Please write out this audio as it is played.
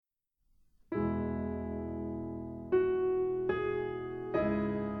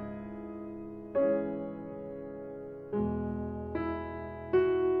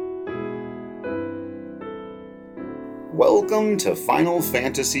Welcome to Final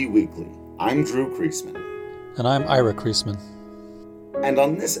Fantasy Weekly. I'm Drew Kreisman. And I'm Ira Kreisman. And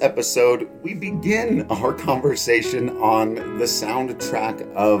on this episode, we begin our conversation on the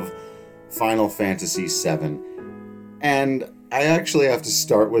soundtrack of Final Fantasy VII. And I actually have to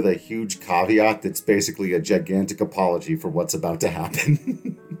start with a huge caveat that's basically a gigantic apology for what's about to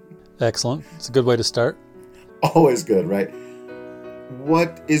happen. Excellent. It's a good way to start. Always good, right?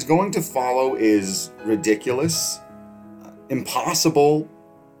 What is going to follow is ridiculous, impossible,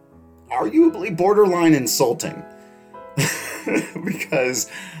 arguably borderline insulting. Because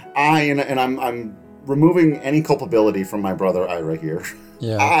I'm removing any culpability from my brother Ira here.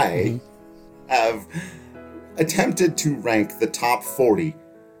 Yeah. I have attempted to rank the top 40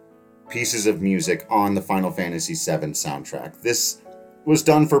 pieces of music on the Final Fantasy VII soundtrack. This was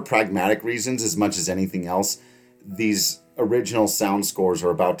done for pragmatic reasons as much as anything else. These original sound scores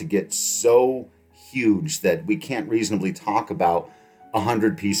are about to get so huge that we can't reasonably talk about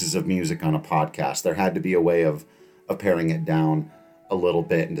 100 pieces of music on a podcast. There had to be a way of paring it down a little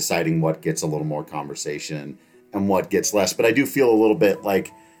bit and deciding what gets a little more conversation and what gets less. But I do feel a little bit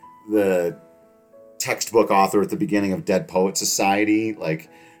like the textbook author at the beginning of Dead Poet Society, like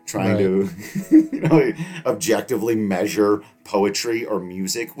trying to objectively measure poetry or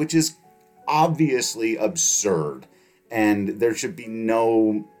music, which is obviously absurd. And there should be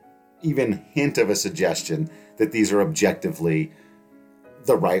no even hint of a suggestion that these are objectively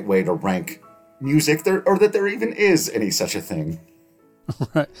the right way to rank music, or that there even is any such a thing.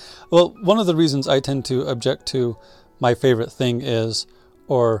 Right. Well, one of the reasons I tend to object to my favorite thing is,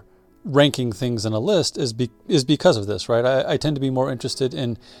 or ranking things in a list is because of this, right? I tend to be more interested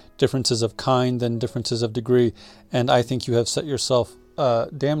in differences of kind than differences of degree, and I think you have set yourself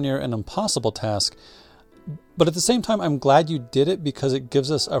damn near an impossible task. But at the same time, I'm glad you did it because it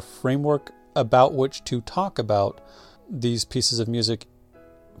gives us a framework about which to talk about these pieces of music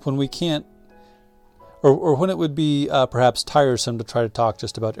when we can't, or when it would be perhaps tiresome to try to talk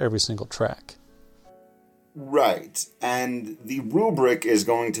just about every single track. Right. And the rubric is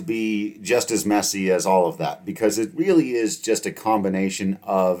going to be just as messy as all of that, because it really is just a combination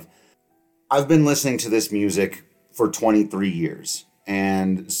of, I've been listening to this music for 23 years.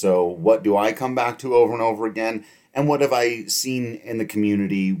 And so what do I come back to over and over again? And what have I seen in the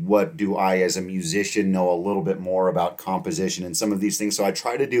community? What do I, as a musician, know a little bit more about composition and some of these things? So I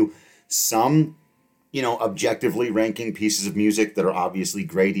try to do some, objectively ranking pieces of music that are obviously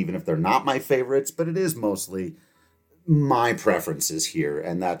great, even if they're not my favorites, but it is mostly my preferences here.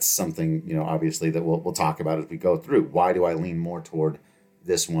 And that's something, obviously that we'll talk about as we go through. Why do I lean more toward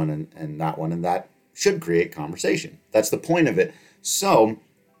this one and that one? And that should create conversation. That's the point of it. So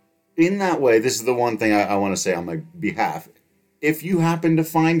in that way, this is the one thing I want to say on my behalf. If you happen to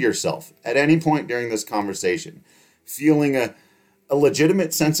find yourself at any point during this conversation feeling a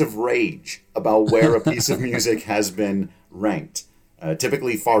legitimate sense of rage about where a piece of music has been ranked,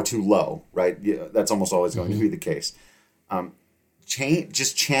 typically far too low, right? Yeah, that's almost always going to be the case.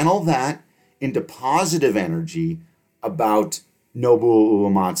 Just channel that into positive energy about Nobuo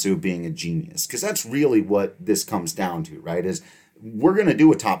Uematsu being a genius, because that's really what this comes down to, right? Is we're going to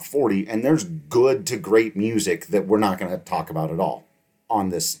do a top 40, and there's good to great music that we're not going to talk about at all on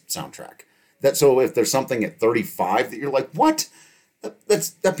this soundtrack. So if there's something at 35 that you're like, what?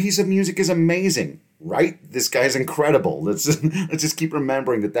 That piece of music is amazing, right? This guy's incredible. Let's just keep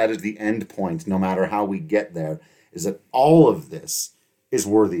remembering that is the end point, no matter how we get there, is that all of this is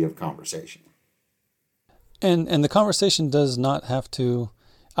worthy of conversation. And the conversation does not have to,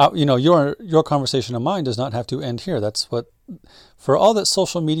 your conversation and mine does not have to end here. That's what, for all that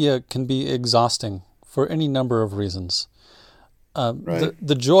social media can be exhausting for any number of reasons. Right.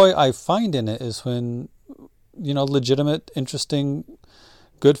 The joy I find in it is when, legitimate, interesting,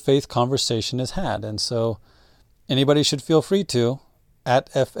 good faith conversation is had. And so anybody should feel free to, at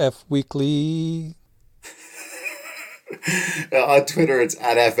FF Weekly. On Twitter, it's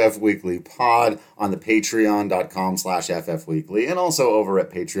at FF Weekly Pod, on the patreon.com/FF Weekly, and also over at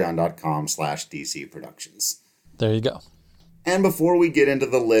patreon.com/DC Productions. There you go. And before we get into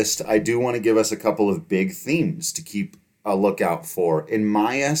the list, I do want to give us a couple of big themes to keep a lookout for. In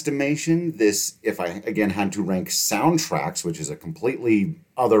my estimation, this, if I, again, had to rank soundtracks, which is a completely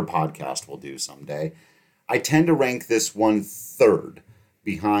other podcast we'll do someday, I tend to rank this one third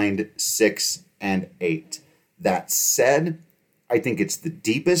behind 6 and 8. That said, I think it's the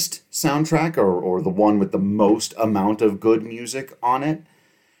deepest soundtrack, or the one with the most amount of good music on it.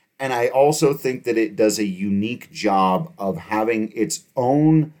 And I also think that it does a unique job of having its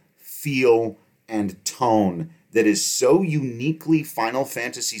own feel and tone that is so uniquely Final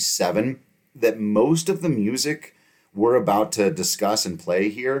Fantasy VII that most of the music we're about to discuss and play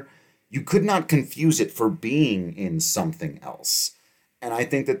here, you could not confuse it for being in something else. And I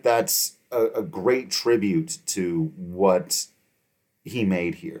think that that's a great tribute to what he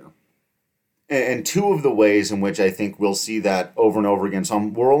made here. And two of the ways in which I think we'll see that over and over again. So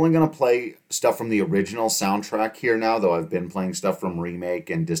we're only going to play stuff from the original soundtrack here now, though I've been playing stuff from Remake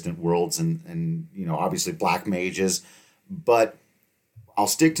and Distant Worlds and obviously Black Mages. But I'll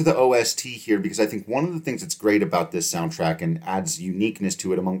stick to the OST here because I think one of the things that's great about this soundtrack and adds uniqueness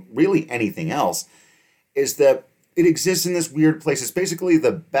to it among really anything else is that it exists in this weird place. It's basically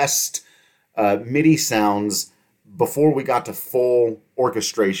the best MIDI sounds before we got to full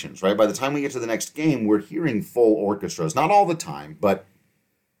orchestrations, right? By the time we get to the next game, we're hearing full orchestras. Not all the time, but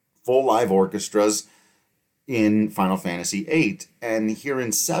full live orchestras in Final Fantasy VIII. And here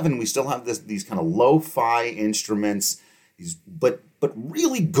in 7, we still have these kind of lo-fi instruments, but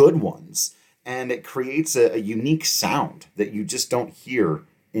really good ones. And it creates a unique sound that you just don't hear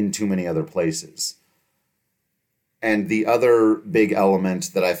in too many other places. And the other big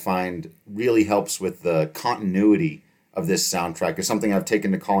element that I find really helps with the continuity of this soundtrack is something I've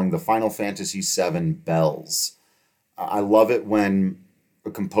taken to calling the Final Fantasy VII bells. I love it when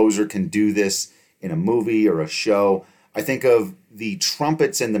a composer can do this in a movie or a show. I think of the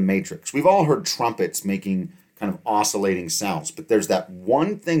trumpets in The Matrix. We've all heard trumpets making kind of oscillating sounds, but there's that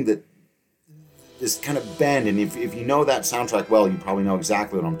one thing that is kind of bend, and if you know that soundtrack well, you probably know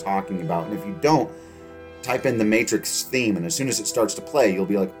exactly what I'm talking about. And if you don't, type in the Matrix theme, and as soon as it starts to play, you'll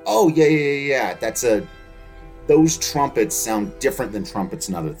be like, oh, yeah. Those trumpets sound different than trumpets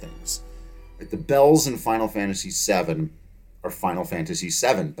and other things. Like the bells in Final Fantasy VII are Final Fantasy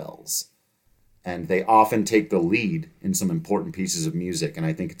VII bells. And they often take the lead in some important pieces of music, and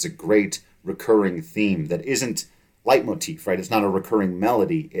I think it's a great recurring theme that isn't leitmotif, right? It's not a recurring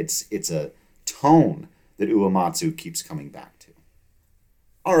melody. It's a tone that Uematsu keeps coming back to.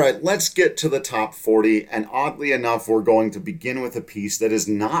 All right, let's get to the top 40, and oddly enough, we're going to begin with a piece that is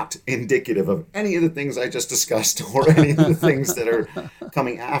not indicative of any of the things I just discussed or any of the things that are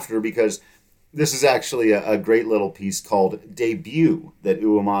coming after, because this is actually a great little piece called Debut that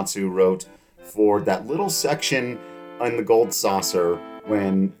Uematsu wrote for that little section in the Gold Saucer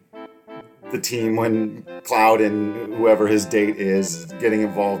when Cloud and whoever his date is getting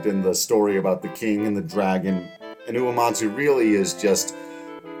involved in the story about the king and the dragon, and Uematsu really is just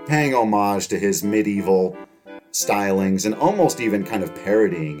paying homage to his medieval stylings and almost even kind of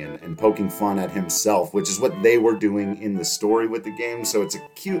parodying and poking fun at himself, which is what they were doing in the story with the game. So it's a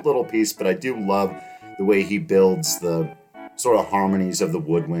cute little piece, but I do love the way he builds the sort of harmonies of the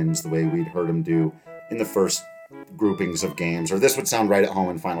woodwinds, the way we'd heard him do in the first groupings of games, or this would sound right at home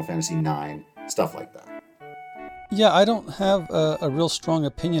in Final Fantasy IX, stuff like that. Yeah, I don't have a real strong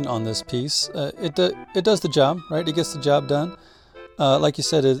opinion on this piece. It does the job, right? It gets the job done. Like you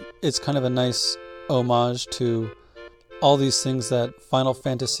said, it's kind of a nice homage to all these things that Final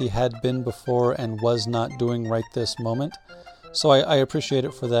Fantasy had been before and was not doing right this moment. So I appreciate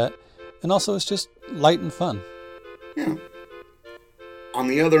it for that. And also, it's just light and fun. Yeah. On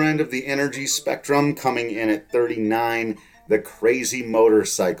the other end of the energy spectrum, coming in at 39, the Crazy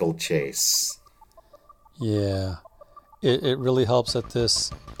Motorcycle Chase. Yeah. It really helps that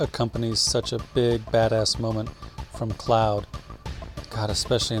this accompanies such a big, badass moment from Cloud. God,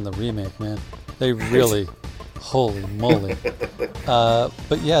 especially in the remake, man. They really, holy moly.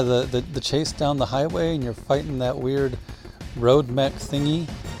 But yeah, the chase down the highway and you're fighting that weird road mech thingy.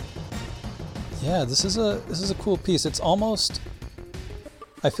 Yeah, this is a cool piece. It's almost,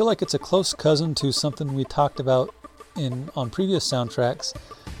 I feel like it's a close cousin to something we talked about on previous soundtracks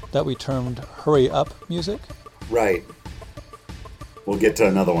that we termed hurry up music. Right. We'll get to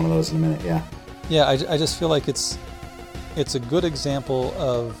another one of those in a minute, yeah. Yeah, I just feel like it's a good example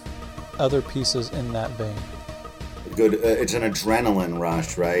of other pieces in that vein. Good. It's an adrenaline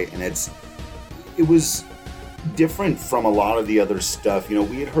rush, right? And it was different from a lot of the other stuff.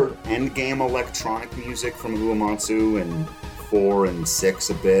 We had heard endgame electronic music from Uematsu in 4 and 6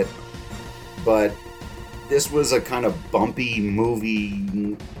 a bit, but this was a kind of bumpy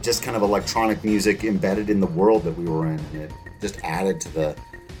movie, just kind of electronic music embedded in the world that we were in, and it just added to the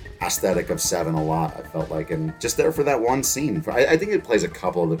aesthetic of 7 a lot, I felt like, and just there for that one scene. I think it plays a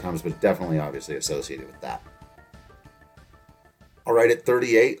couple of the times, but definitely obviously associated with that. All right, at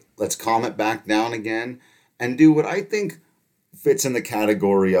 38, let's calm it back down again and do what I think fits in the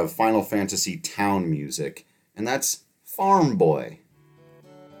category of Final Fantasy town music, and that's Farm Boy.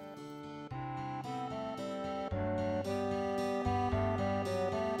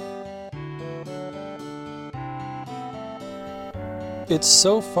 it's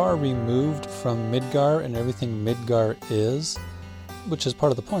so far removed from Midgar and everything Midgar is, which is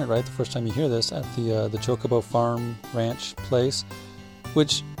part of the point, right? The first time you hear this at the Chocobo Farm Ranch place,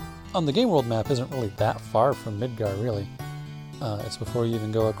 which on the Game World map isn't really that far from Midgar, really. It's before you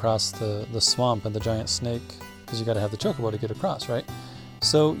even go across the swamp and the giant snake, because you got to have the Chocobo to get across, right?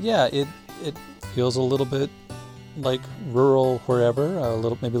 So yeah, it feels a little bit like rural wherever,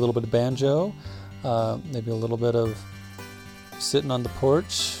 maybe a little bit of banjo, maybe a little bit of sitting on the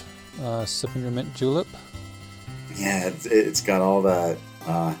porch, sipping your mint julep. Yeah, it's got all that.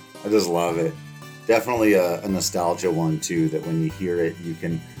 I just love it. Definitely a nostalgia one, too, that when you hear it, you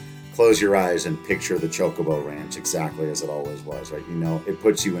can close your eyes and picture the Chocobo Ranch exactly as it always was, right? You know, it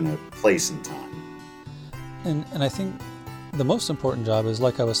puts you in a place and time. And I think the most important job is,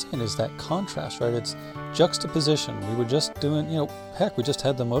 like I was saying, is that contrast, right? It's juxtaposition. We were just doing, heck, we just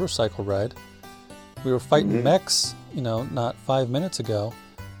had the motorcycle ride. We were fighting mechs, not 5 minutes ago.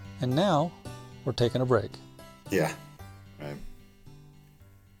 And now we're taking a break. Yeah, right.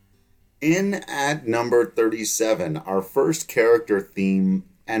 In at number 37, our first character theme,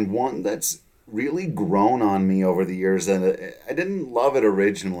 and one that's really grown on me over the years. And I didn't love it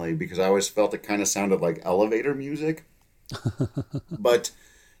originally because I always felt it kind of sounded like elevator music. But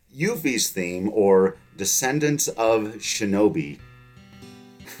Yuffie's theme, or Descendants of Shinobi,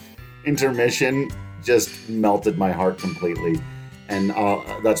 intermission just melted my heart completely. And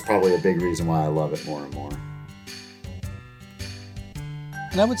that's probably a big reason why I love it more and more.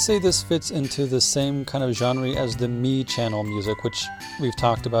 And I would say this fits into the same kind of genre as the Mii channel music, which we've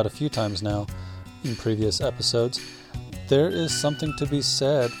talked about a few times now in previous episodes. There is something to be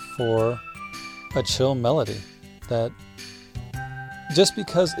said for a chill melody that just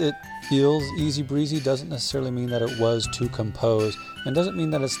because it feels easy breezy doesn't necessarily mean that it was to compose, and doesn't mean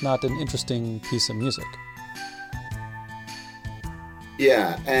that it's not an interesting piece of music.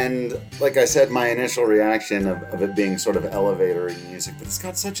 Yeah, and like I said, my initial reaction of it being sort of elevator music, but it's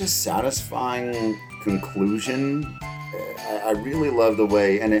got such a satisfying conclusion. I really love the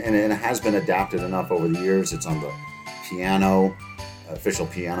way, and it has been adapted enough over the years. It's on the piano, official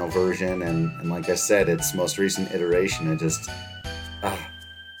piano version, and like I said, its most recent iteration, it just...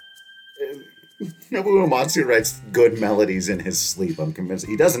 Nobuo Uematsu writes good melodies in his sleep, I'm convinced.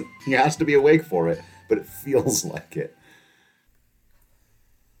 He doesn't. He has to be awake for it, but it feels like it.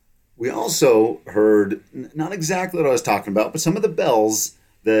 We also heard, not exactly what I was talking about, but some of the bells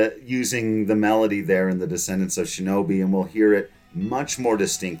using the melody there in the Descendants of Shinobi, and we'll hear it much more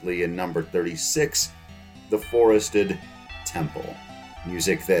distinctly in number 36, The Forested Temple.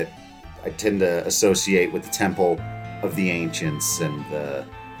 Music that I tend to associate with the Temple of the Ancients and the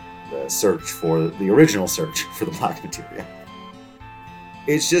original search for the Black Materia.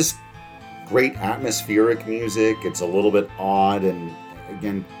 It's just great atmospheric music. It's a little bit odd and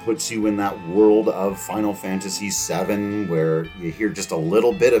again puts you in that world of Final Fantasy VII where you hear just a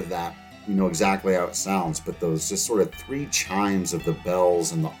little bit of that. You know exactly how it sounds, but those just sort of three chimes of the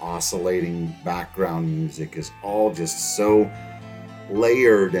bells and the oscillating background music is all just so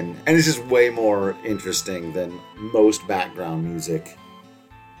layered and it's just way more interesting than most background music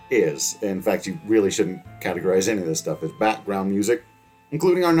is. In fact, you really shouldn't categorize any of this stuff as background music,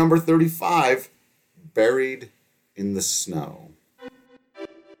 including our number 35, Buried in the Snow.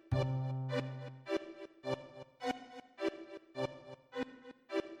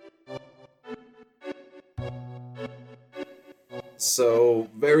 So,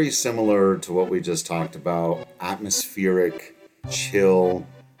 very similar to what we just talked about, atmospheric, chill,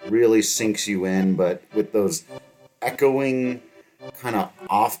 really sinks you in, but with those echoing, kind of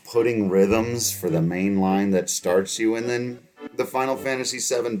off-putting rhythms for the main line that starts you, and then the Final Fantasy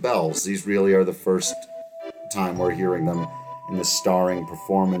VII bells. These really are the first time we're hearing them in the starring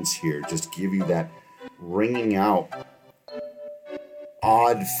performance here. Just give you that ringing out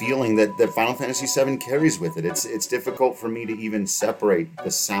odd feeling that Final Fantasy VII carries with it. It's difficult for me to even separate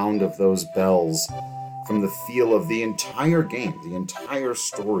the sound of those bells from the feel of the entire game, the entire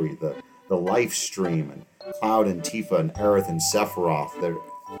story, the life stream, and Cloud and Tifa and Aerith and Sephiroth. The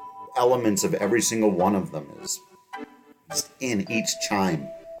elements of every single one of them is just in each chime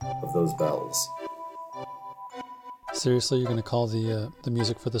of those bells. Seriously, you're going to call the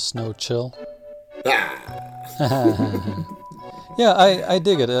music for the snow chill? Yeah, I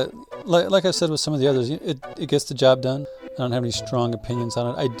dig it. Like I said with some of the others, it gets the job done. I don't have any strong opinions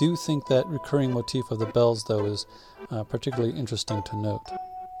on it. I do think that recurring motif of the bells, though, is particularly interesting to note.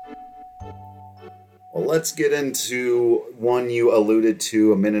 Well, let's get into one you alluded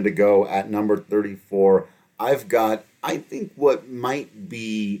to a minute ago at number 34. I've got, I think, what might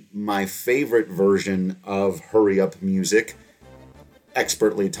be my favorite version of hurry-up music.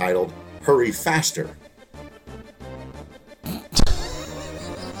 expertly titled Hurry Faster.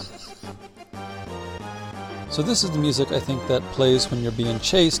 So this is the music, I think, that plays when you're being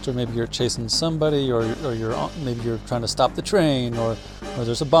chased, or maybe you're chasing somebody, or maybe you're trying to stop the train, or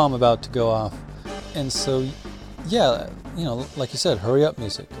there's a bomb about to go off. And so, yeah, like you said, hurry up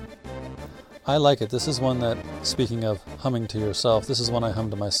music. I like it. This is one that, speaking of humming to yourself, this is one I hum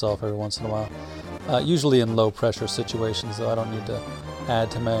to myself every once in a while. Usually in low pressure situations, though I don't need to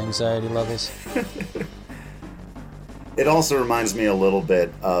add to my anxiety levels. It also reminds me a little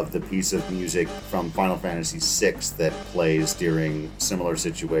bit of the piece of music from Final Fantasy VI that plays during similar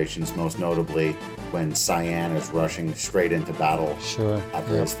situations, most notably when Cyan is rushing straight into battle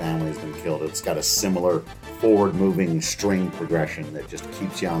after his family has been killed. It's got a similar forward-moving string progression that just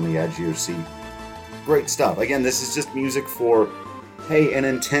keeps you on the edge of your seat. Great stuff. Again, this is just music for, hey, an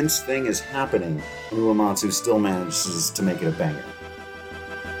intense thing is happening, and Uematsu still manages to make it a banger.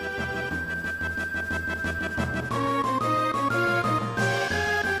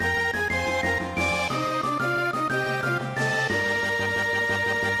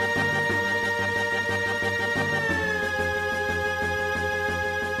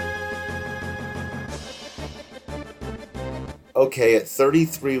 Okay, at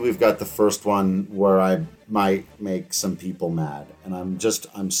 33, we've got the first one where I might make some people mad. And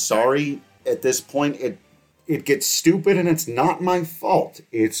I'm sorry at this point. It gets stupid and it's not my fault.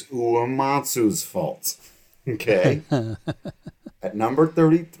 It's Uematsu's fault. Okay? At number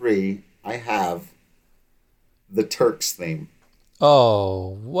 33, I have the Turks theme.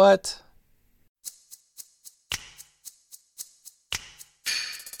 Oh, what?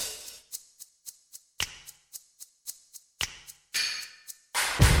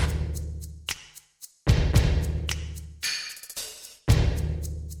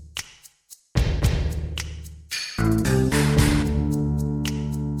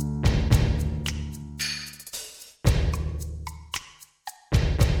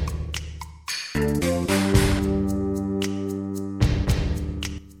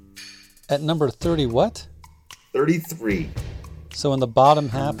 At number 30 what? 33. So in the bottom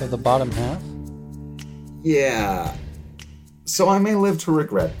half of the bottom half? Yeah. So I may live to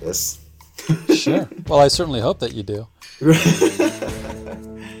regret this. Sure. Well, I certainly hope that you do.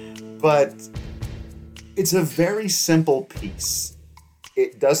 But it's a very simple piece.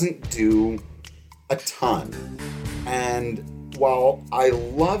 It doesn't do a ton. And while I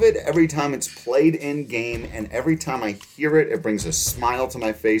love it every time it's played in game, and every time I hear it, it brings a smile to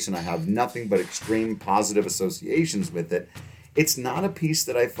my face and I have nothing but extreme positive associations with it, it's not a piece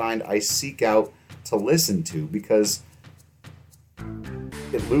that I find I seek out to listen to, because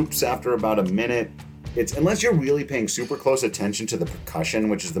it loops after about a minute. It's, unless you're really paying super close attention to the percussion,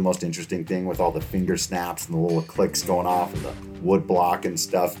 which is the most interesting thing with all the finger snaps and the little clicks going off and the wood block and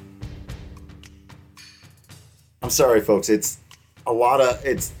stuff. I'm sorry, folks. It's a lot of...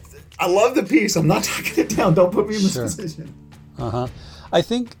 I love the piece. I'm not talking it down. Don't put me in this position. I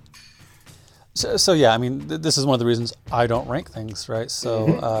think... So yeah, I mean, this is one of the reasons I don't rank things, right?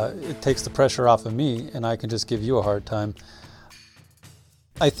 So it takes the pressure off of me, and I can just give you a hard time.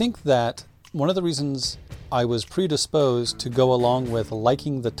 I think that one of the reasons I was predisposed to go along with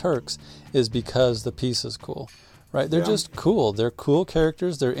liking the Turks is because the piece is cool, right? They're just cool. They're cool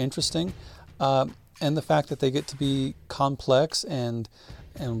characters. They're interesting. And the fact that they get to be complex and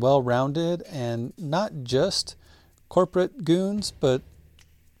well-rounded, and not just corporate goons, but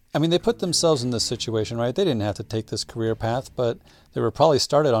I mean, they put themselves in this situation, right? They didn't have to take this career path, but they were probably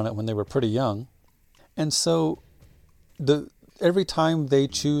started on it when they were pretty young. And so every time they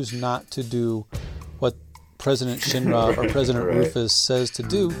choose not to do what President Shinra or President Rufus says to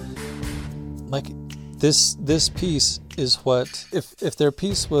do, like this piece is what, if their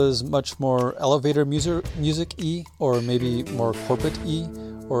piece was much more elevator music-y, or maybe more corporate-y,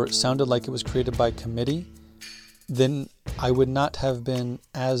 or it sounded like it was created by committee, then I would not have been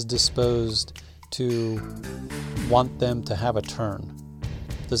as disposed to want them to have a turn.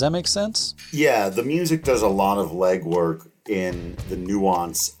 Does that make sense? Yeah, the music does a lot of legwork in the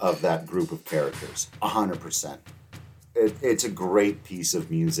nuance of that group of characters. 100%. It's a great piece of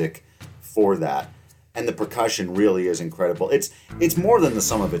music for that. And the percussion really is incredible. It's more than the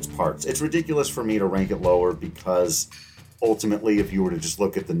sum of its parts. It's ridiculous for me to rank it lower, because ultimately, if you were to just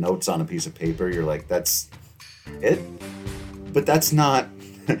look at the notes on a piece of paper, you're like, that's it? But that's not...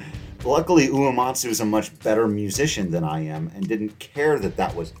 Luckily, Uematsu is a much better musician than I am, and didn't care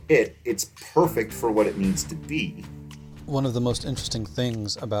that was it. It's perfect for what it needs to be. One of the most interesting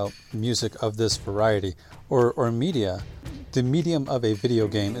things about music of this variety, or media, the medium of a video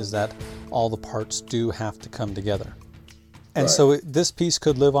game, is that all the parts do have to come together. And Right. so this piece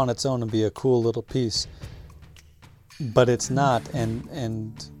could live on its own and be a cool little piece, but it's not.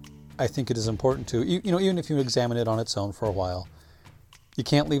 And I think it is important to, even if you examine it on its own for a while, you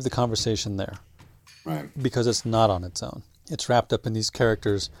can't leave the conversation there. Right. Because it's not on its own. It's wrapped up in these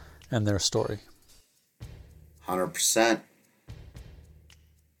characters and their story. 100%.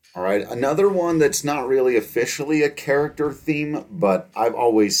 All right, another one that's not really officially a character theme, but I've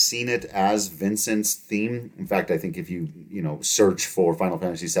always seen it as Vincent's theme. In fact, I think if you search for Final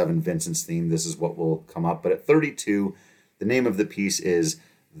Fantasy VII Vincent's theme, this is what will come up. But at 32, the name of the piece is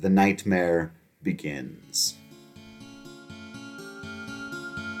The Nightmare Begins.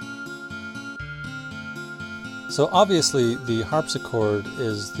 So obviously the harpsichord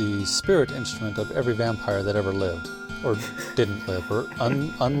is the spirit instrument of every vampire that ever lived, or didn't live, or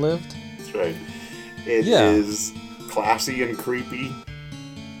unlived. That's right. It is classy and creepy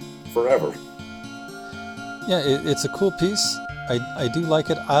forever. Yeah, it's a cool piece. I do like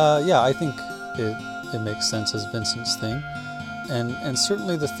it. I think it makes sense as Vincent's theme. And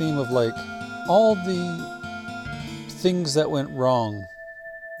certainly the theme of like all the things that went wrong.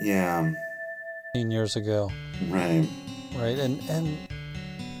 Yeah. 15 years ago. Right. Right. And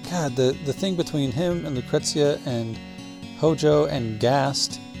God, the thing between him and Lucrezia and Hojo and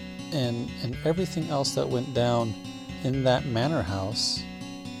Gast and everything else that went down in that manor house.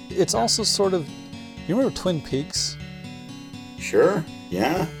 It's also sort of, you remember Twin Peaks? Sure.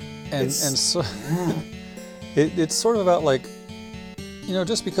 Yeah. And so it's sort of about like,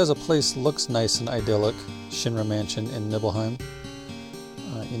 just because a place looks nice and idyllic, Shinra Mansion in Nibelheim,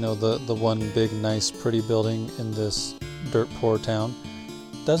 the one big, nice, pretty building in this dirt poor town,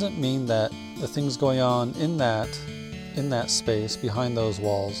 doesn't mean that the things going on in that space behind those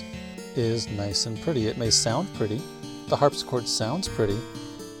walls is nice and pretty. It may sound pretty. The harpsichord sounds pretty,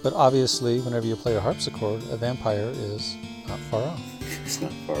 but obviously, whenever you play a harpsichord, a vampire is not far off. It's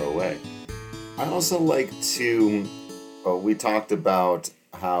not far away. I also like to. We talked about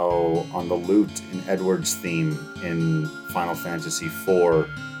how on the lute in Edward's theme in Final Fantasy IV,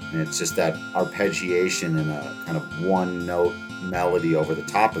 and it's just that arpeggiation and a kind of one-note melody over the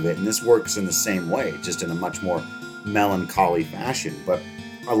top of it. And this works in the same way, just in a much more melancholy fashion. But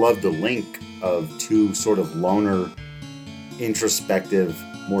I love the link of two sort of loner, introspective,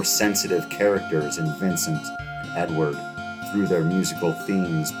 more sensitive characters in Vincent and Edward through their musical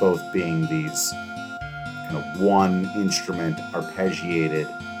themes, both being these kind of one instrument arpeggiated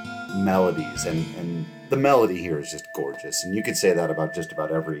melodies. And the melody here is just gorgeous. And you could say that about just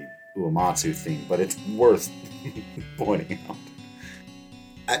about every Uematsu theme, but it's worth pointing out.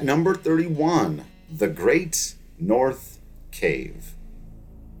 At number 31, The Great North Cave.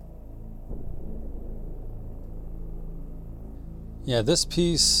 Yeah, this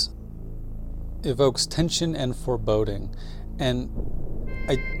piece evokes tension and foreboding. And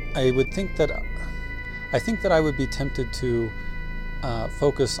I would think that I would be tempted to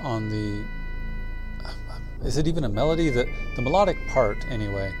focus on the, is it even a melody? The melodic part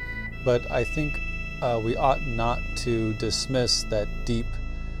anyway. But I think we ought not to dismiss that deep,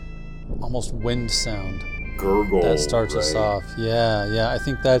 almost wind sound. Gurgle. That starts right? us off. Yeah. I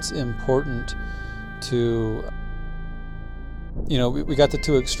think that's important to, we got the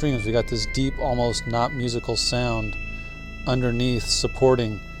two extremes. We got this deep, almost not musical sound underneath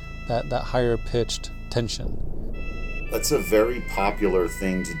supporting that higher pitched tension. That's a very popular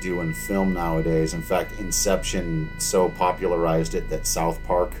thing to do in film nowadays. In fact, Inception so popularized it that South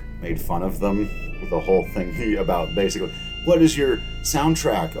Park made fun of them with the whole thing about basically, what is your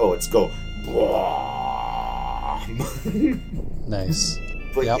soundtrack? Oh, it's go blah. Nice.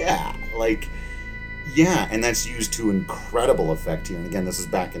 But yep. yeah, and that's used to incredible effect here. And again, this is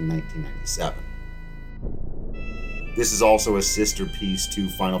back in 1997. This is also a sister piece to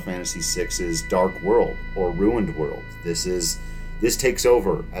Final Fantasy VI's Dark World, or Ruined World. This takes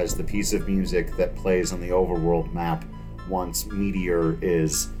over as the piece of music that plays on the overworld map once Meteor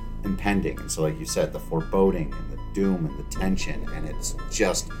is impending. And so, like you said, the foreboding and the doom and the tension, and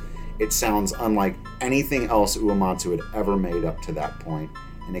it sounds unlike anything else Uematsu had ever made up to that point.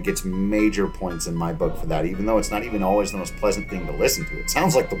 And it gets major points in my book for that, even though it's not even always the most pleasant thing to listen to. It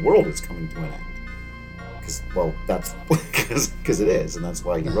sounds like the world is coming to an end. That's because it is, and that's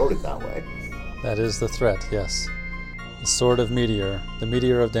why he wrote it that way. That is the threat, yes. The sword of Meteor, the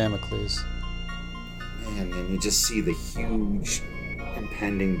Meteor of Damocles. Man, and you just see the huge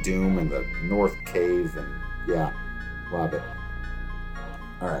impending doom and the North Cave, and yeah, love it.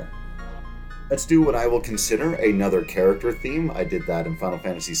 All right. Let's do what I will consider another character theme. I did that in Final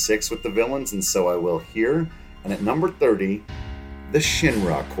Fantasy VI with the villains, and so I will here. And at number 30, the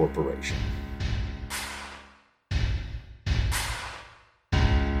Shinra Corporation.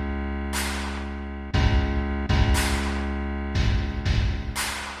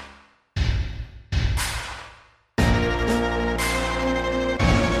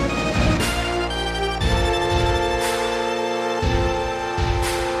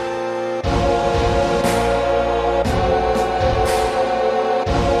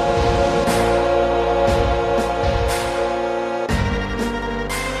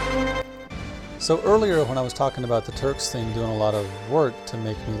 So earlier when I was talking about the Turks theme doing a lot of work to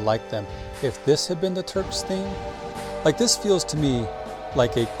make me like them, if this had been the Turks theme, like this feels to me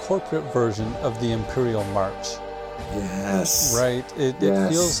like a corporate version of the Imperial March. Yes. Right? It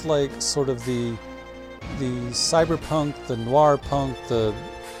feels like sort of the cyberpunk, the noir punk, the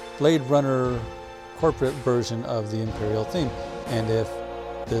Blade Runner corporate version of the Imperial theme. And if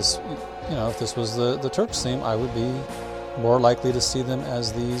this was the Turks theme, I would be more likely to see them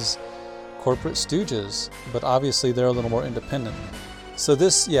as these corporate stooges. But obviously they're a little more independent. So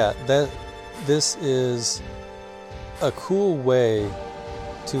this is a cool way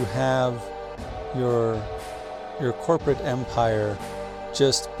to have your corporate empire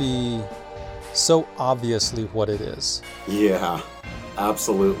just be so obviously what it is. Yeah,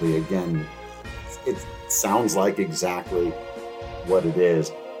 absolutely. Again, it sounds like exactly what it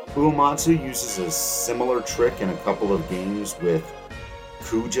is. Uematsu uses a similar trick in a couple of games with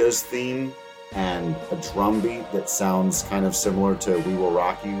Kuja's theme and a drum beat that sounds kind of similar to We Will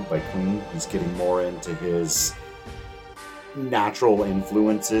Rock You by Queen. He's getting more into his natural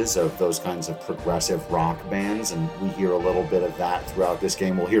influences of those kinds of progressive rock bands, and we hear a little bit of that throughout this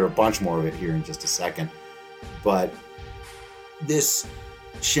game. We'll hear a bunch more of it here in just a second. But this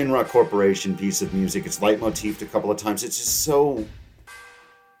Shinra Corporation piece of music, it's leitmotifed a couple of times. It's just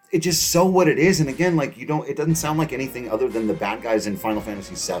so what it is. And again, like it doesn't sound like anything other than the bad guys in Final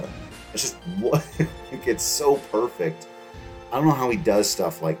Fantasy VII. It's just what it's so perfect. I don't know how he does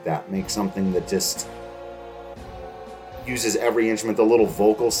stuff like that. Make something that just uses every instrument, the little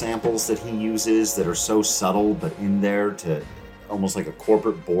vocal samples that he uses that are so subtle but in there to almost like a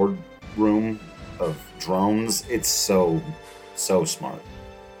corporate boardroom of drones. It's so smart.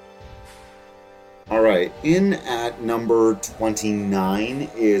 All right, in at number 29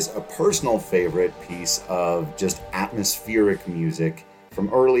 is a personal favorite piece of just atmospheric music from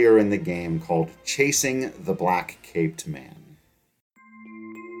earlier in the game called Chasing the Black Caped Man.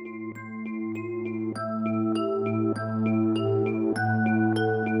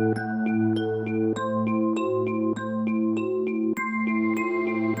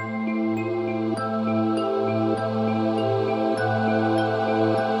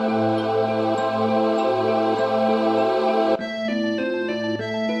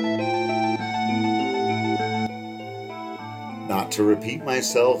 Not to repeat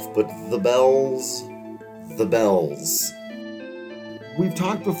myself, but the bells. We've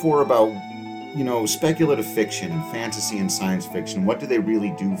talked before about, speculative fiction and fantasy and science fiction. What do they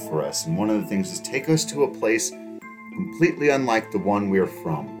really do for us? And one of the things is take us to a place completely unlike the one we're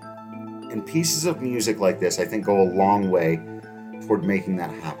from. And pieces of music like this, I think, go a long way toward making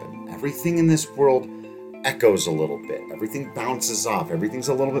that happen. Everything in this world echoes a little bit. Everything bounces off. Everything's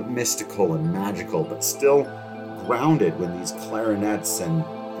a little bit mystical and magical, but still grounded when these clarinets and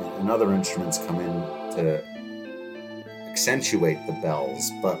other instruments come in to accentuate the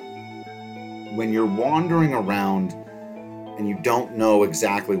bells. But when you're wandering around and you don't know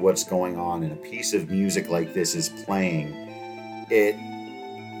exactly what's going on and a piece of music like this is playing, it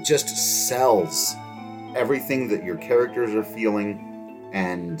just sells everything that your characters are feeling.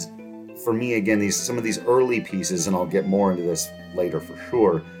 And for me, again, some of these early pieces, and I'll get more into this later for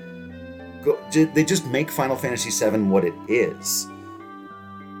sure, they just make Final Fantasy VII what it is.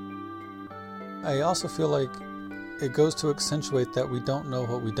 I also feel like it goes to accentuate that we don't know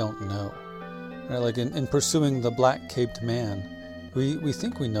what we don't know. Right? Like in pursuing the black caped man, we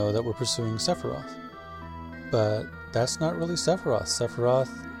think we know that we're pursuing Sephiroth. But that's not really Sephiroth. Sephiroth,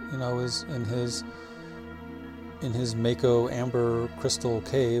 is in his Mako amber crystal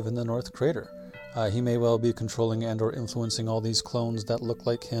cave in the North Crater. He may well be controlling and or influencing all these clones that look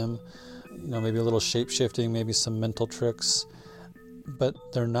like him. Maybe a little shape-shifting, maybe some mental tricks, but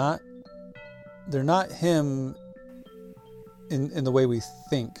they're not him in the way we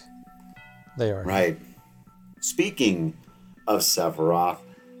think they are. Right. Speaking of Sephiroth,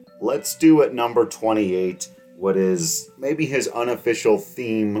 let's do at number 28 what is maybe his unofficial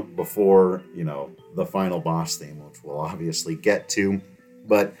theme before, the final boss theme, which we'll obviously get to.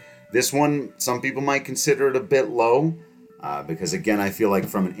 But this one, some people might consider it a bit low. Because again, I feel like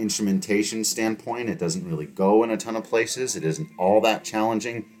from an instrumentation standpoint, it doesn't really go in a ton of places. It isn't all that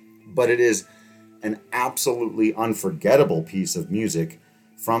challenging, but it is an absolutely unforgettable piece of music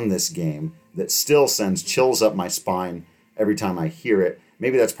from this game that still sends chills up my spine every time I hear it.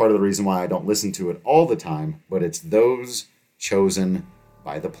 Maybe that's part of the reason why I don't listen to it all the time, but it's Those Chosen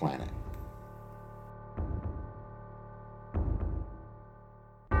by the Planet.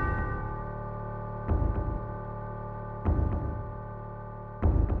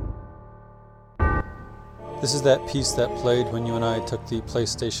 This is that piece that played when you and I took the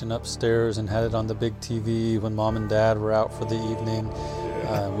PlayStation upstairs and had it on the big TV when Mom and Dad were out for the evening.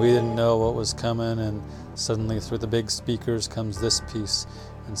 We didn't know what was coming, and suddenly through the big speakers comes this piece,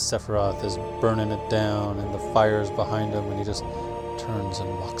 and Sephiroth is burning it down, and the fire's behind him, and he just turns and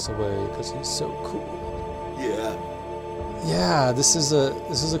walks away because he's so cool. Yeah, this is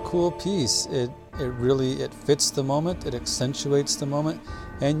a cool piece. It really fits the moment, it accentuates the moment,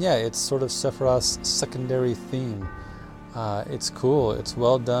 and yeah, it's sort of Sephiroth's secondary theme. It's cool, it's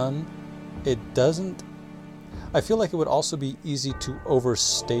well done. It doesn't. I feel like it would also be easy to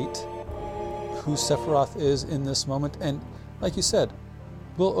overstate who Sephiroth is in this moment, and like you said,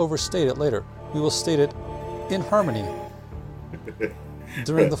 we'll overstate it later. We will state it in harmony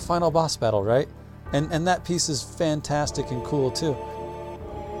during the final boss battle, right? And that piece is fantastic and cool too.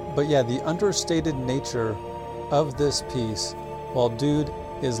 But yeah, the understated nature of this piece, while dude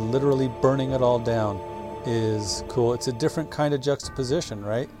is literally burning it all down, is cool. It's a different kind of juxtaposition,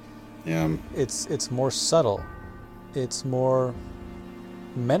 right? Yeah. It's more subtle. It's more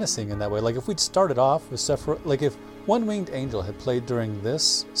menacing in that way. Like if we'd started off with Sephiroth, like if One Winged Angel had played during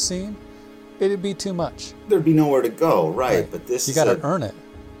this scene, it'd be too much. There'd be nowhere to go, right? But this you gotta earn it.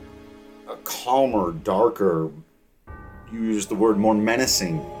 A calmer, darker, you use the word more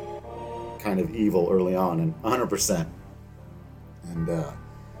menacing kind of evil early on, and 100%. And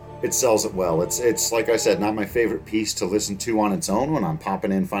it sells it well. It's like I said, not my favorite piece to listen to on its own when I'm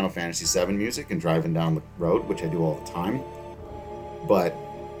popping in Final Fantasy VII music and driving down the road, which I do all the time. But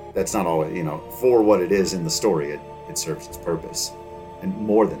that's not all, for what it is in the story, it serves its purpose. And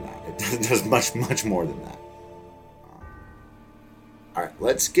more than that. It does much, much more than that. All right,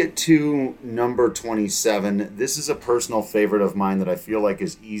 let's get to number 27. This is a personal favorite of mine that I feel like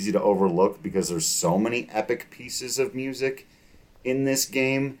is easy to overlook because there's so many epic pieces of music in this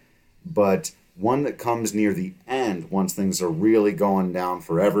game, but one that comes near the end once things are really going down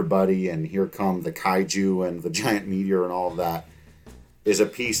for everybody, and here come the kaiju and the giant meteor and all of that, is a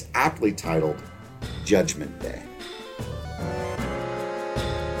piece aptly titled Judgment Day.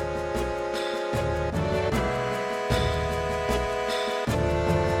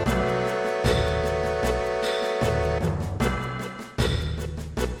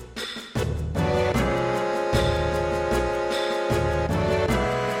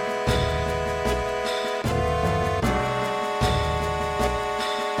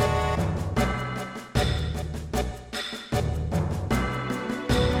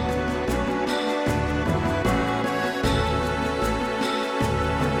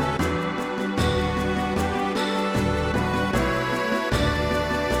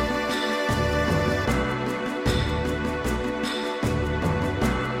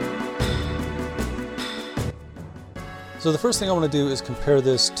 So the first thing I want to do is compare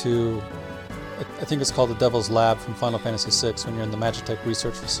this to, I think it's called the Devil's Lab from Final Fantasy VI when you're in the Magitech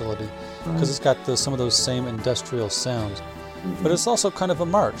research facility, because it's got some of those same industrial sounds. Mm-hmm. But it's also kind of a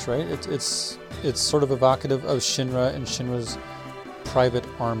march, right? It's sort of evocative of Shinra and Shinra's private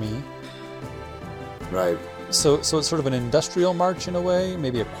army. Right. So it's sort of an industrial march in a way,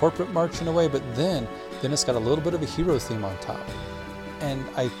 maybe a corporate march in a way, but then it's got a little bit of a hero theme on top. And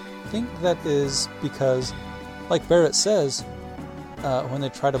I think that is because, like Barrett says, when they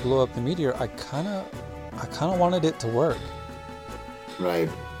try to blow up the meteor, I kind of wanted it to work. Right.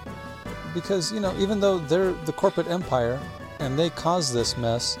 Because, even though they're the corporate empire and they caused this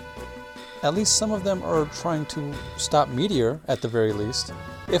mess, at least some of them are trying to stop Meteor at the very least.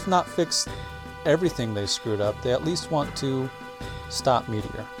 If not fix everything they screwed up, they at least want to stop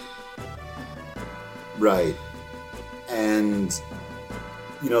Meteor. Right. And,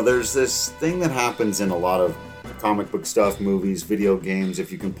 there's this thing that happens in a lot of comic book stuff, movies, video games,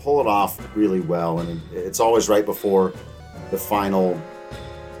 if you can pull it off really well, and it's always right before the final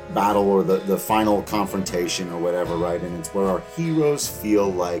battle or the final confrontation or whatever, right? And it's where our heroes feel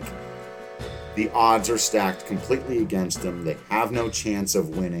like the odds are stacked completely against them. They have no chance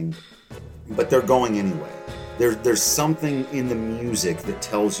of winning, but they're going anyway. There's something in the music that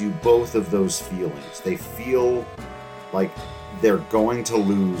tells you both of those feelings. They feel like they're going to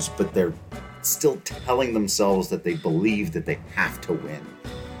lose, but they're still telling themselves that they believe that they have to win.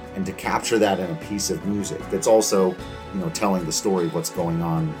 And to capture that in a piece of music that's also, telling the story of what's going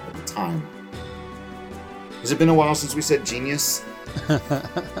on at the time. Has it been a while since we said genius? I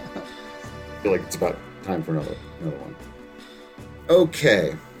feel like it's about time for another one.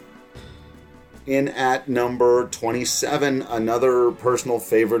 Okay. In at number 27, another personal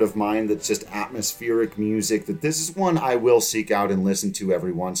favorite of mine that's just atmospheric music. That this is one I will seek out and listen to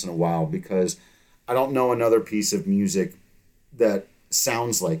every once in a while because I don't know another piece of music that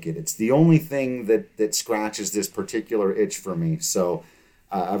sounds like it. It's the only thing that scratches this particular itch for me. So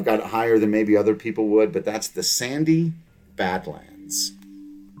I've got it higher than maybe other people would, but that's the Sandy Badlands.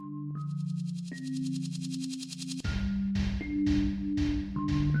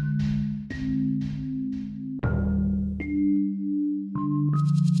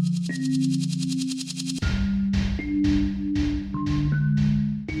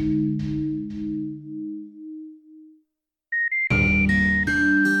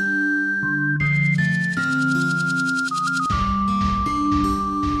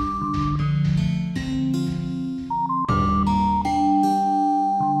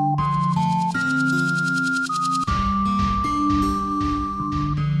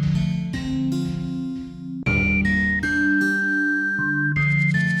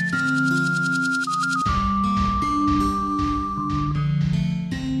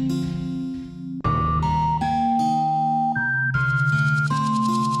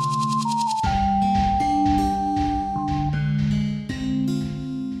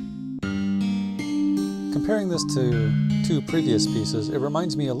 Comparing this to two previous pieces, it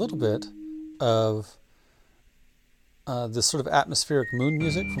reminds me a little bit of this sort of atmospheric moon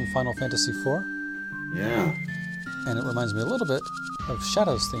music from Final Fantasy IV. Yeah. And it reminds me a little bit of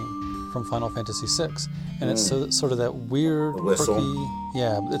Shadow's theme from Final Fantasy VI. And it's sort of that weird, quirky...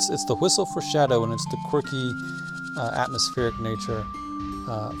 Yeah, it's the whistle for Shadow, and it's the quirky atmospheric nature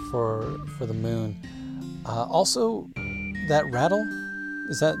for the moon. Also, that rattle,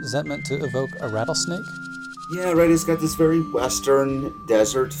 is that meant to evoke a rattlesnake? Yeah, right. It's got this very western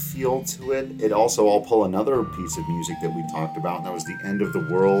desert feel to it. It also, I'll pull another piece of music that we talked about, and that was the End of the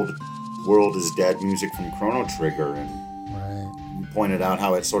World is Dead music from Chrono Trigger. And right. You pointed out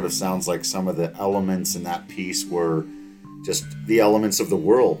how it sort of sounds like some of the elements in that piece were just the elements of the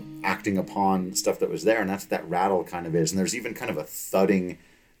world acting upon stuff that was there, and that's what that rattle kind of is. And there's even kind of a thudding,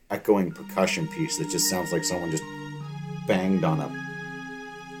 echoing percussion piece that just sounds like someone just banged on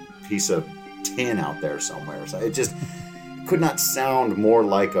a piece of tin out there somewhere. So it just could not sound more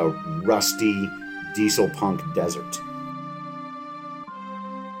like a rusty diesel punk desert.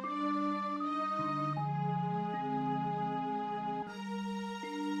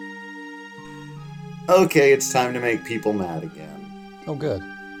 Okay, it's time to make people mad again. Oh, good.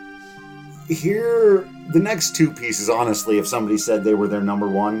 Here, the next two pieces, honestly, if somebody said they were their number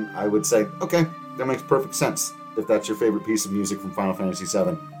one, I would say, okay, that makes perfect sense. If that's your favorite piece of music from Final Fantasy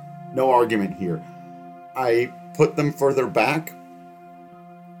VII. No argument here. I put them further back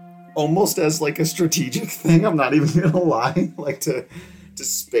almost as like a strategic thing. I'm not even gonna lie. Like to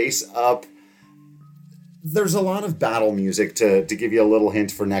space up. There's a lot of battle music to give you a little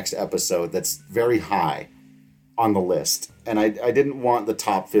hint for next episode that's very high on the list. And I didn't want the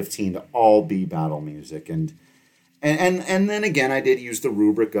top 15 to all be battle music. And then again, I did use the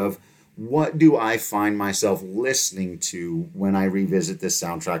rubric of what do I find myself listening to when I revisit this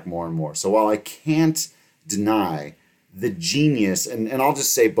soundtrack more and more? So while I can't deny the genius, and I'll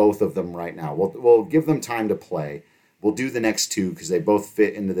just say both of them right now. We'll give them time to play. We'll do the next two because they both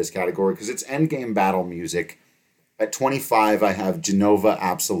fit into this category because it's endgame battle music. At 25, I have Genova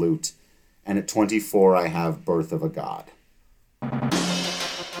Absolute, and at 24, I have Birth of a God.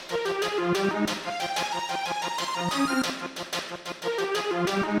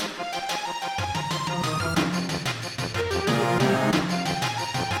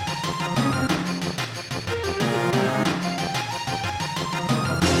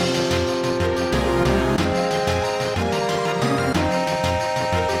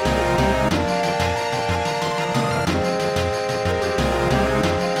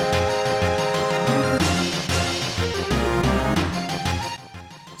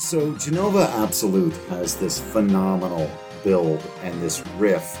 So Genova Absolute has this phenomenal build and this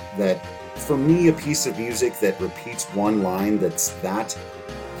riff that, for me, a piece of music that repeats one line that's that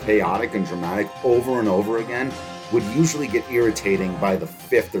chaotic and dramatic over and over again would usually get irritating by the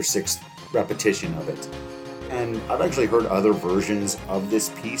fifth or sixth repetition of it. And I've actually heard other versions of this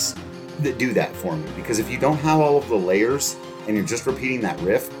piece that do that for me, because if you don't have all of the layers and you're just repeating that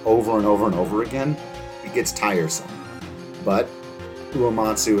riff over and over and over again, it gets tiresome. But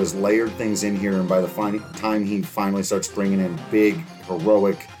Uematsu has layered things in here, and by the time he finally starts bringing in big,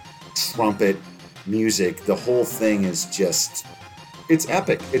 heroic trumpet music, the whole thing is just, it's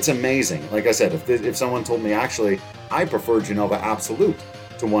epic. It's amazing. Like I said, if someone told me, actually, I prefer Genova Absolute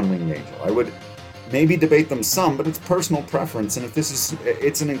to One Winged Angel, I would maybe debate them some, but it's personal preference, and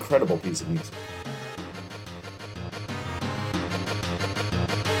it's an incredible piece of music.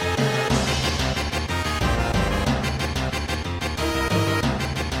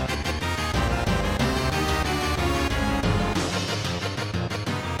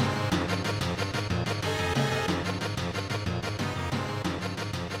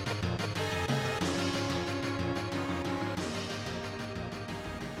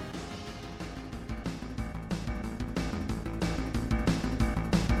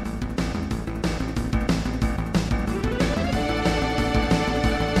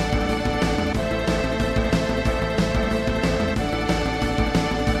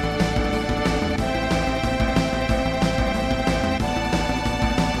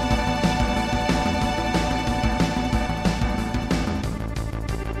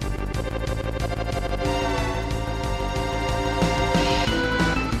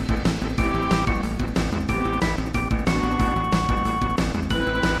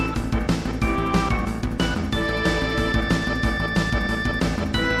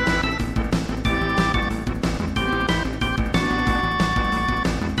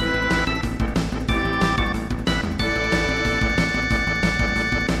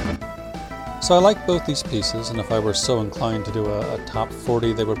 So I like both these pieces, and if I were so inclined to do a top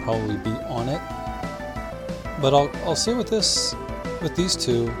 40, they would probably be on it. But I'll say with these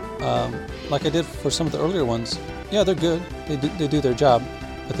two, like I did for some of the earlier ones, yeah, they're good. They do their job,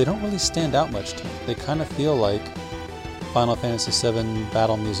 but they don't really stand out much to me. They kind of feel like Final Fantasy VII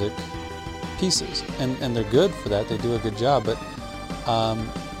battle music pieces, and they're good for that. They do a good job, but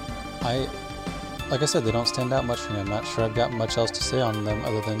like I said, they don't stand out much for me. I'm not sure I've got much else to say on them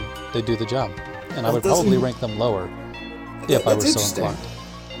other than they do the job. And I would probably rank them lower if I were so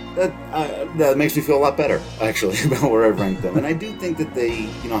inclined. That makes me feel a lot better, actually, about where I've ranked them. And I do think that they,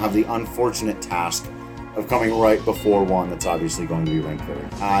 have the unfortunate task of coming right before one that's obviously going to be ranked very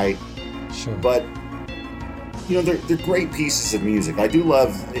high. Sure. But, they're great pieces of music. I do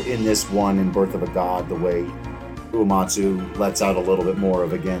love in this one, in Birth of a God, the way Uematsu lets out a little bit more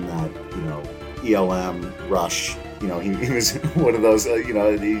of, again, that, ELM, Rush. He was one of those,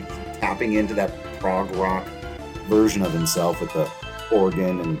 tapping into that prog rock version of himself with the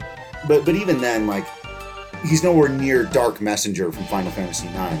organ. But even then, like, he's nowhere near Dark Messenger from Final Fantasy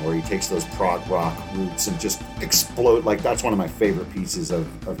IX, where he takes those prog rock roots and just explode. Like, that's one of my favorite pieces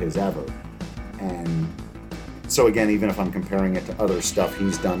of his ever. And so again, even if I'm comparing it to other stuff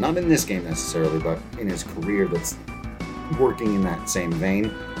he's done, not in this game necessarily, but in his career that's working in that same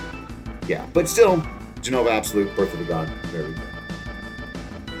vein, yeah, but still, Jenova Absolute, Birth of the God, very good.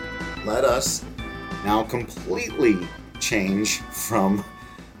 Let us now completely change from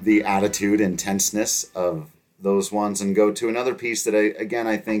the attitude and tenseness of those ones and go to another piece that,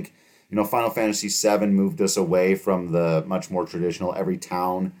 I think, Final Fantasy VII moved us away from the much more traditional every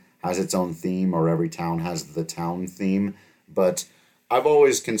town has its own theme or every town has the town theme. But I've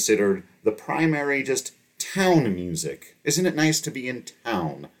always considered the primary just town music. Isn't it nice to be in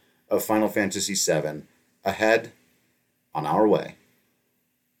town? Of Final Fantasy VII, Ahead, On Our Way.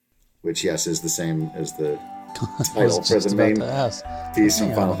 Which, yes, is the same as the title for the main piece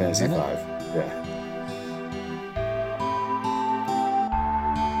from Final Fantasy V. Yeah.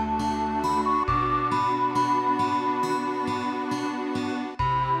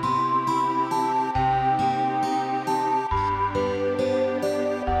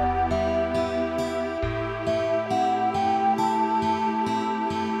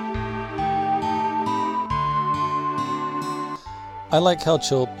 I like how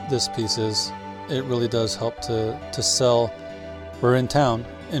chill this piece is. It really does help to sell we're in town,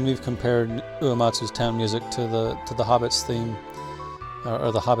 and we've compared Uematsu's town music to the Hobbit's theme,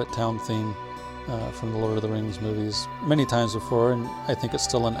 or the Hobbit town theme from the Lord of the Rings movies many times before, and I think it's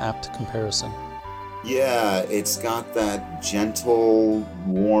still an apt comparison. Yeah, it's got that gentle,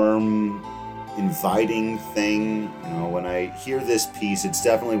 warm, inviting thing. When I hear this piece, it's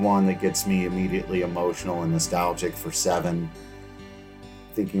definitely one that gets me immediately emotional and nostalgic for 7.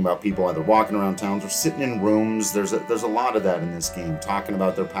 Thinking about people either walking around towns or sitting in rooms. There's a lot of that in this game, talking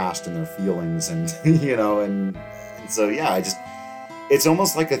about their past and their feelings, and and so yeah, it's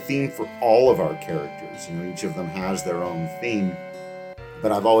almost like a theme for all of our characters. Each of them has their own theme,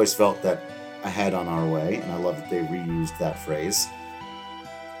 but I've always felt that Ahead, On Our Way, and I love that they reused that phrase.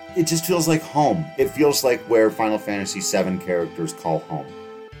 It just feels like home. It feels like where Final Fantasy VII characters call home.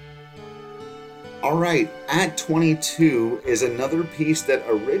 All right, at 22 is another piece that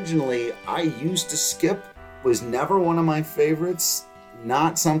originally I used to skip, was never one of my favorites,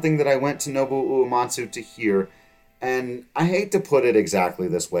 not something that I went to Nobuo Uematsu to hear, and I hate to put it exactly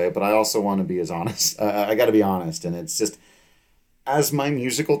this way, but I also want to be as honest. I got to be honest, and it's just, as my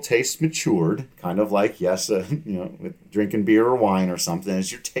musical taste matured, kind of like, yes, with drinking beer or wine or something,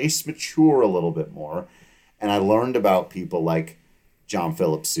 as your tastes mature a little bit more, and I learned about people like John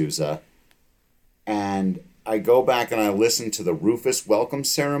Philip Sousa, and I go back and I listen to the Rufus welcome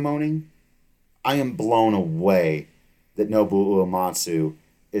ceremony, I am blown away that Nobuo Uematsu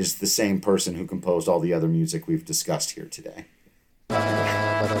is the same person who composed all the other music we've discussed here today.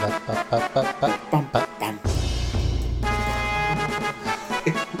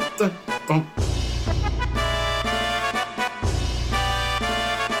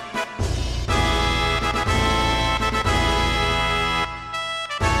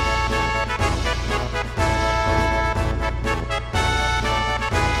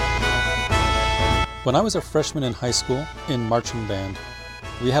 When I was a freshman in high school in marching band,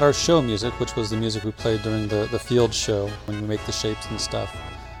 we had our show music, which was the music we played during the field show when we make the shapes and stuff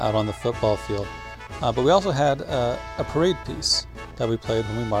out on the football field. But we also had a parade piece that we played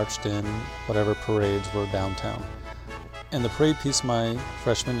when we marched in whatever parades were downtown. And the parade piece my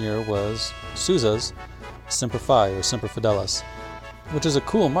freshman year was Sousa's Semper Fi, or Semper Fidelis, which is a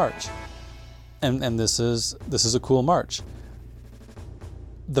cool march. And this is a cool march.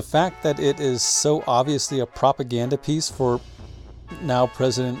 the fact that it is so obviously a propaganda piece for now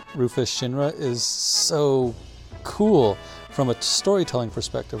President Rufus Shinra is so cool from a storytelling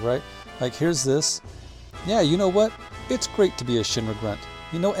perspective, right? Like, here's this. Yeah, you know what? It's great to be a Shinra grunt,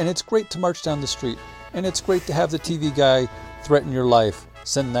 and it's great to march down the street, and it's great to have the TV guy threaten your life,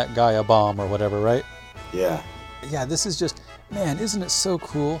 send that guy a bomb or whatever, right? Yeah. Yeah, this is just, man, isn't it so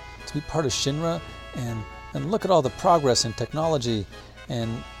cool to be part of Shinra and look at all the progress in technology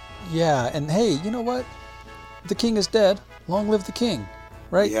and hey, you know what? The king is dead. Long live the king,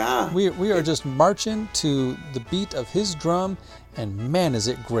 right? Yeah. We are just marching to the beat of his drum, and man, is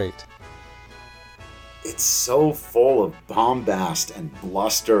it great. It's so full of bombast and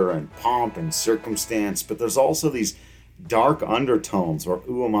bluster and pomp and circumstance, but there's also these dark undertones where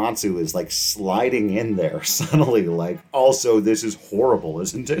Uematsu is like sliding in there subtly, like, also this is horrible,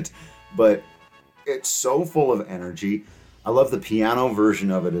 isn't it? But it's so full of energy. I love the piano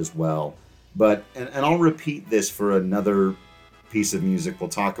version of it as well. But, and I'll repeat this for another piece of music we'll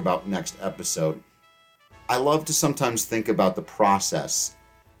talk about next episode. I love to sometimes think about the process,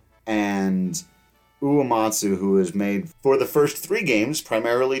 and Uematsu, who has made, for the first 3 games,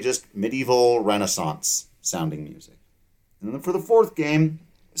 primarily just medieval Renaissance sounding music. And then for the 4th game,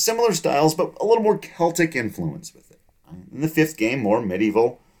 similar styles, but a little more Celtic influence with it. In the 5th game, more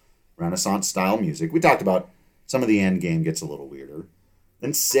medieval Renaissance style music. We talked about some of the end game gets a little weirder.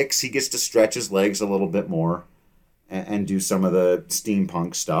 Then 6, he gets to stretch his legs a little bit more and do some of the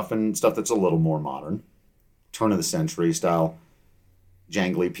steampunk stuff and stuff that's a little more modern. Turn of the century style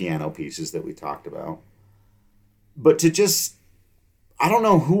jangly piano pieces that we talked about. But to just, I don't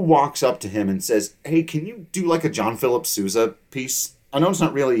know who walks up to him and says, hey, can you do like a John Philip Sousa piece? I know it's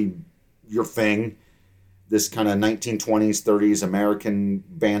not really your thing, this kind of 1920s, 30s American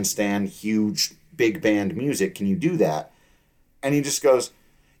bandstand, huge, big band music. Can you do that? And he just goes,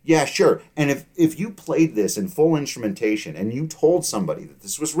 yeah, sure. And if you played this in full instrumentation and you told somebody that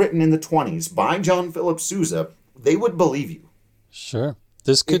this was written in the 20s by John Philip Sousa, they would believe you. Sure.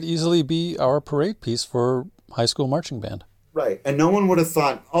 This could easily be our parade piece for high school marching band. Right. And no one would have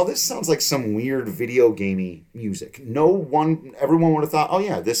thought, oh, this sounds like some weird video gamey music. Everyone would have thought, oh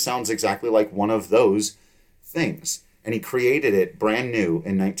yeah, this sounds exactly like one of those things. And he created it brand new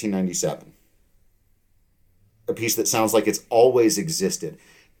in 1997. A piece that sounds like it's always existed.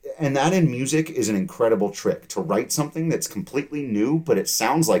 And that in music is an incredible trick, to write something that's completely new, but it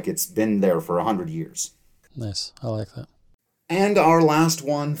sounds like it's been there for 100 years. Nice. I like that. And our last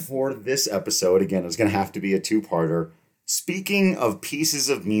one for this episode, again, is going to have to be a 2-parter. Speaking of pieces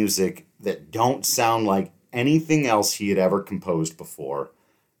of music that don't sound like anything else he had ever composed before,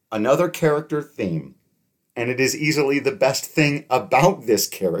 another character theme. And it is easily the best thing about this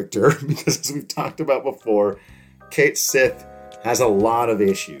character, because as we've talked about before, Cait Sith has a lot of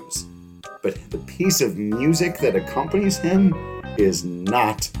issues. But the piece of music that accompanies him is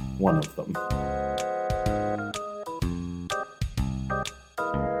not one of them.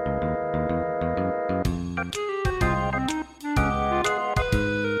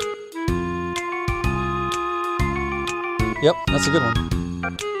 Yep, that's a good one.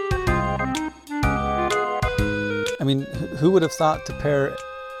 I mean, who would have thought to pair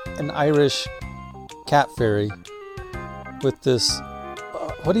an Irish cat fairy with this?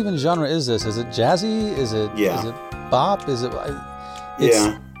 What even genre is this? Is it jazzy? Is it bop? Is it?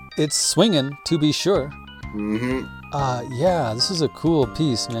 It's swinging, to be sure. Mm-hmm. This is a cool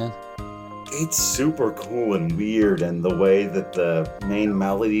piece, man. It's super cool and weird, and the way that the main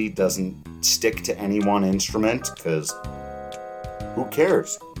melody doesn't stick to any one instrument, because who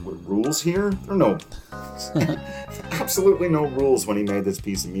cares? What rules here? There are no, absolutely no rules when he made this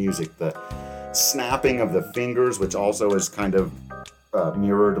piece of music. The snapping of the fingers, which also is kind of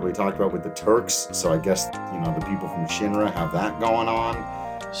mirrored, we talked about with the Turks, so I guess, the people from Shinra have that going on.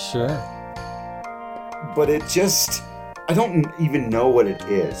 Sure. But it just, I don't even know what it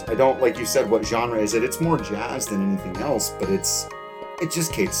is. I don't, like you said, what genre is it? It's more jazz than anything else, but it's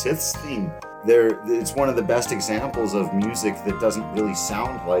just Cait Sith's theme. It's one of the best examples of music that doesn't really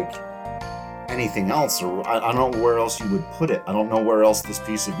sound like anything else, or I don't know where else you would put it. I don't know where else this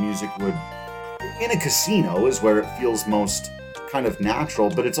piece of music would... In a casino is where it feels most kind of natural,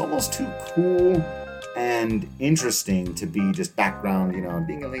 but it's almost too cool and interesting to be just background,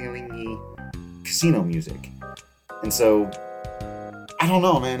 ding-a-ling-a-lingy casino music. And so, I don't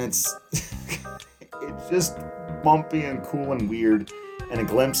know, man, it's just bumpy and cool and weird, and a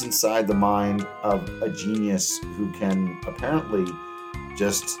glimpse inside the mind of a genius who can apparently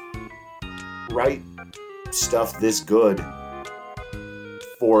just write stuff this good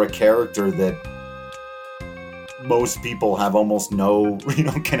for a character that most people have almost no,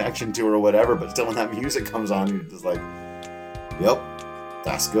 connection to or whatever, but still when that music comes on, you're just like, yep,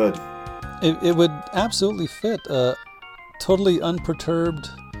 that's good. It would absolutely fit a totally unperturbed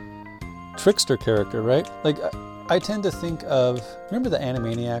trickster character, right? Like, I tend to think of, remember the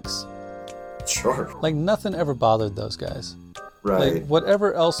Animaniacs? Sure. Like, nothing ever bothered those guys. Right. Like,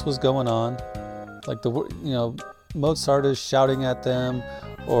 whatever else was going on, like Mozart is shouting at them,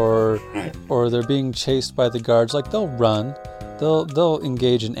 or they're being chased by the guards. Like, they'll run, they'll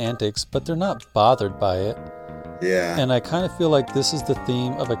engage in antics, but they're not bothered by it. Yeah. And I kind of feel like this is the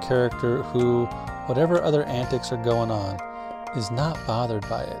theme of a character who, whatever other antics are going on, is not bothered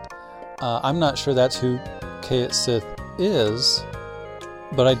by it. I'm not sure that's who Kayet Sith is,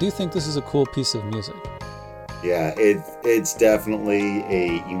 but I do think this is a cool piece of music. Yeah, it's definitely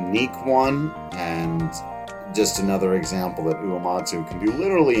a unique one, and just another example that Uematsu can do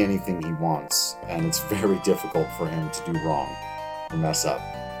literally anything he wants, and it's very difficult for him to do wrong or mess up.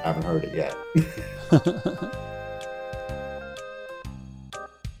 I haven't heard it yet.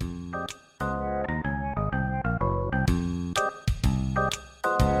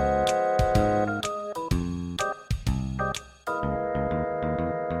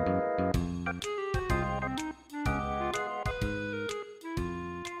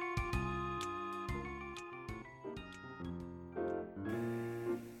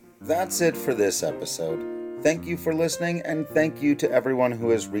 That's it for this episode. Thank you for listening, and thank you to everyone who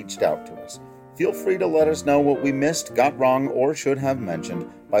has reached out to us. Feel free to let us know what we missed, got wrong, or should have mentioned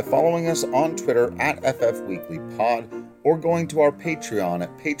by following us on Twitter at FFWeeklyPod, or going to our Patreon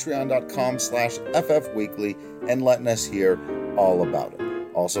at patreon.com/FFWeekly and letting us hear all about it.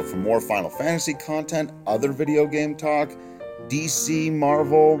 Also, for more Final Fantasy content, other video game talk, DC,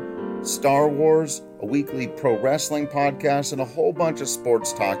 Marvel, Star Wars, a weekly pro wrestling podcast, and a whole bunch of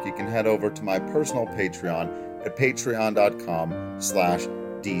sports talk, you can head over to my personal Patreon at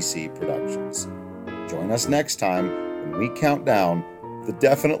patreon.com/DC Productions. Join us next time when we count down the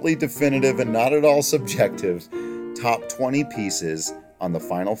definitely definitive and not at all subjective top 20 pieces on the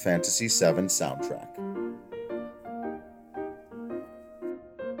Final Fantasy VII soundtrack.